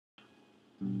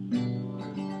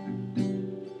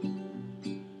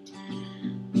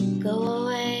Go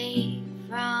away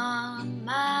from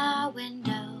my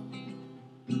window,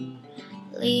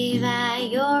 leave at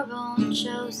your own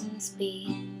chosen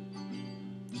speed.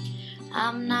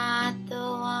 I'm not the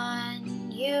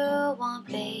one you want,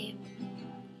 babe.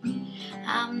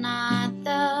 I'm not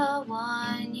the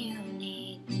one you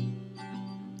need.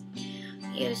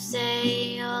 You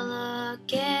say you're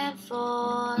looking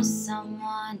for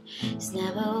someone who's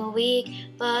never weak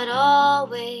but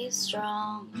always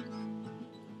strong,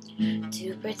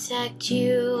 to protect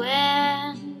you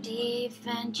and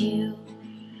defend you,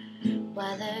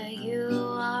 whether you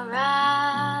are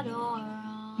right or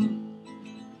wrong.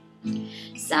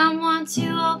 Someone to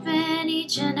open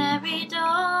each and every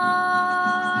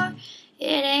door.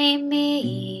 It ain't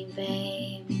me,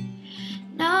 babe.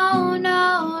 No,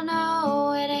 no,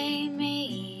 no, it ain't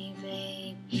me,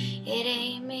 babe. It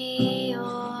ain't me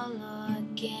you're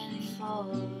looking for,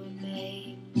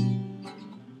 babe.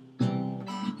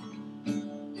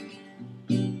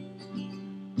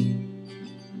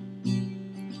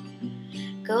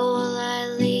 Go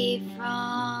lightly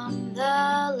from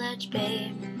the ledge,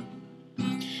 babe.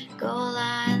 Go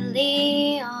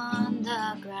lightly on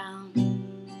the ground.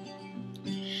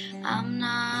 I'm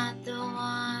not the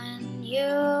one you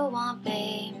want,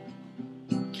 babe.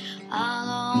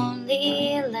 I'll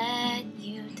only let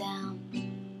you down.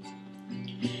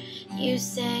 You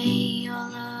say you're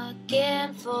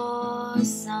looking for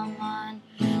someone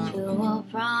who will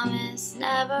promise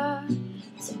never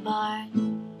to part,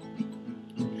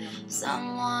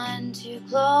 someone to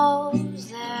close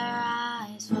their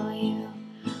eyes for you,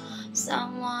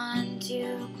 someone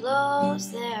to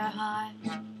close their heart,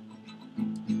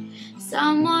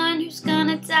 someone who's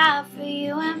gonna die for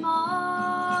you and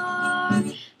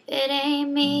more. It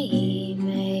ain't me,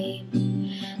 babe.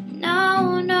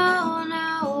 No, no,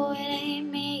 no, it ain't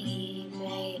me,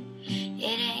 babe.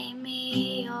 It ain't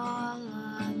me you're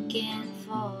looking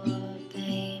for,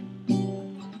 babe.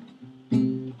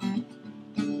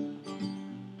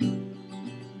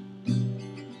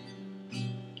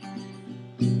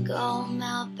 Go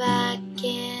melt back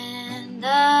in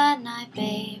the night,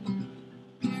 babe.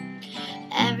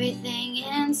 Everything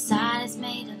inside is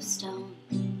made of stone.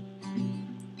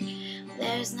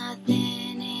 There's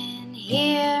nothing in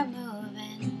here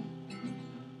moving.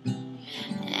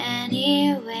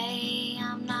 Anyway,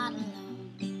 I'm not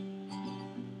alone.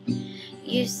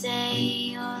 You say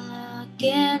you're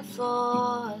looking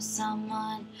for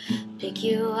someone, pick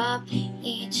you up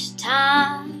each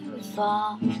time we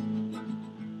fall,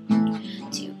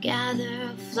 to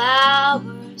gather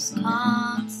flowers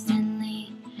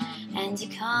constantly, and to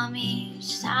come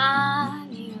each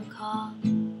time you call.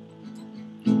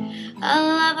 A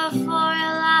lover for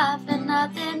your life and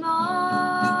nothing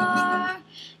more.